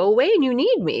make me go away and you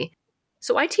need me.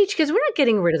 So I teach kids, we're not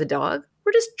getting rid of the dog.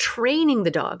 We're just training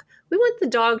the dog. We want the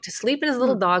dog to sleep in his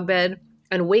little dog bed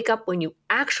and wake up when you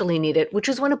actually need it, which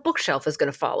is when a bookshelf is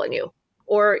going to fall on you.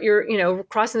 Or you're,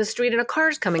 crossing the street and a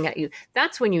car's coming at you.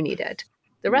 That's when you need it.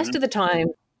 The rest of the time,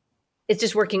 it's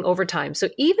just working overtime. So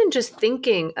even just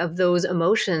thinking of those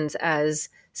emotions as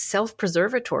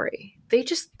self-preservatory,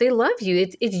 they love you.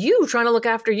 It's you trying to look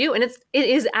after you. And it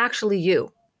is actually you.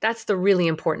 That's the really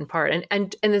important part.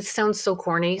 And it sounds so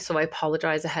corny, so I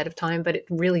apologize ahead of time, but it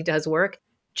really does work.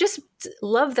 Just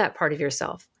love that part of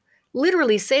yourself.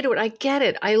 Literally say to it, I get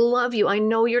it. I love you. I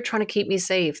know you're trying to keep me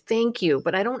safe. Thank you.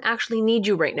 But I don't actually need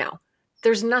you right now.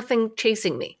 There's nothing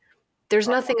chasing me. There's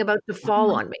nothing about to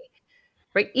fall on me.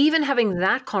 Right? Even having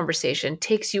that conversation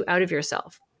takes you out of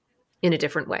yourself in a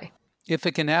different way. If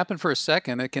it can happen for a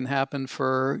second, it can happen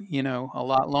for, a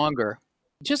lot longer.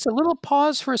 Just a little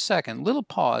pause for a second, little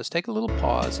pause, take a little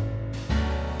pause.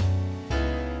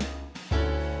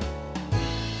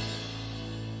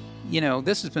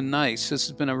 This has been nice. This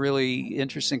has been a really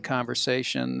interesting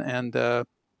conversation. And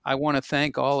I want to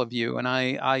thank all of you. And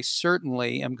I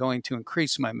certainly am going to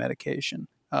increase my medication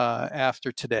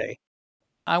after today.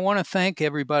 I want to thank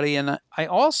everybody. And I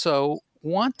also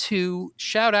want to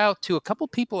shout out to a couple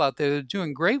people out there that are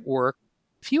doing great work.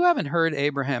 If you haven't heard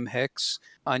Abraham Hicks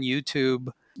on YouTube,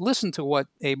 listen to what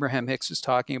Abraham Hicks is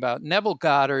talking about. Neville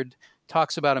Goddard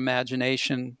talks about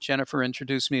imagination. Jennifer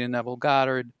introduced me to Neville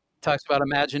Goddard. Talks about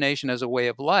imagination as a way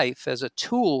of life, as a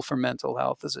tool for mental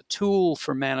health, as a tool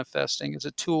for manifesting, as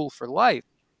a tool for life.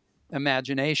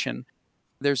 Imagination.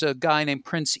 There's a guy named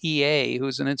Prince E.A.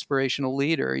 who's an inspirational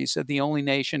leader. He said, the only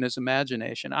nation is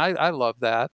imagination. I love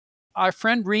that. Our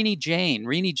friend Renee Jain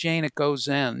at Go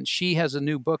Zen, she has a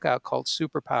new book out called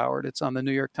Superpowered. It's on the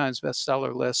New York Times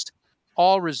bestseller list.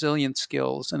 All resilient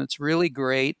skills, and it's really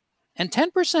great. And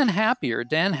 10% Happier,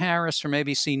 Dan Harris from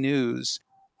ABC News.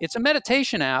 It's a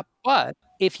meditation app, but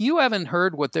if you haven't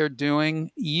heard what they're doing,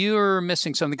 you're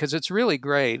missing something because it's really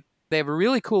great. They have a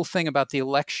really cool thing about the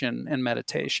election and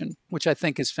meditation, which I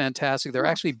think is fantastic. They're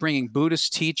actually bringing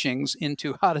Buddhist teachings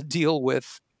into how to deal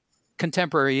with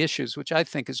contemporary issues, which I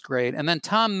think is great. And then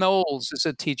Tom Knowles is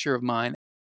a teacher of mine.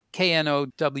 Knowles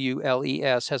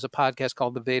has a podcast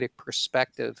called The Vedic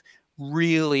Perspective.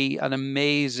 Really an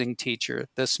amazing teacher,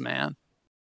 this man.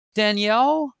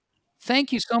 Danielle,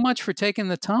 thank you so much for taking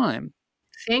the time.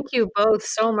 Thank you both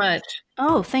so much.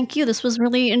 Oh, thank you. This was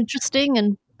really interesting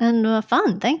and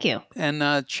fun. Thank you.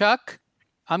 And Chuck,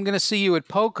 I'm going to see you at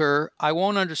poker. I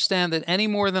won't understand it any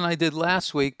more than I did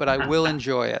last week, but I will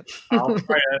enjoy it. I'll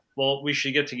try to, well, we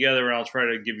should get together and I'll try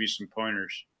to give you some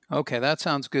pointers. Okay, that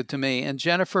sounds good to me. And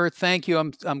Jennifer, thank you.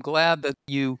 I'm glad that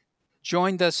you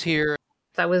joined us here.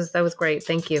 That was great.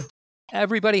 Thank you.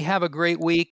 Everybody have a great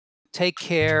week. Take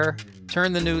care.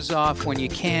 Turn the news off when you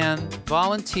can.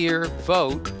 Volunteer,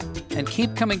 vote, and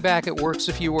keep coming back. It works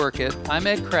if you work it. I'm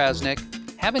Ed Krasnick.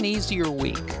 Have an easier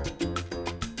week.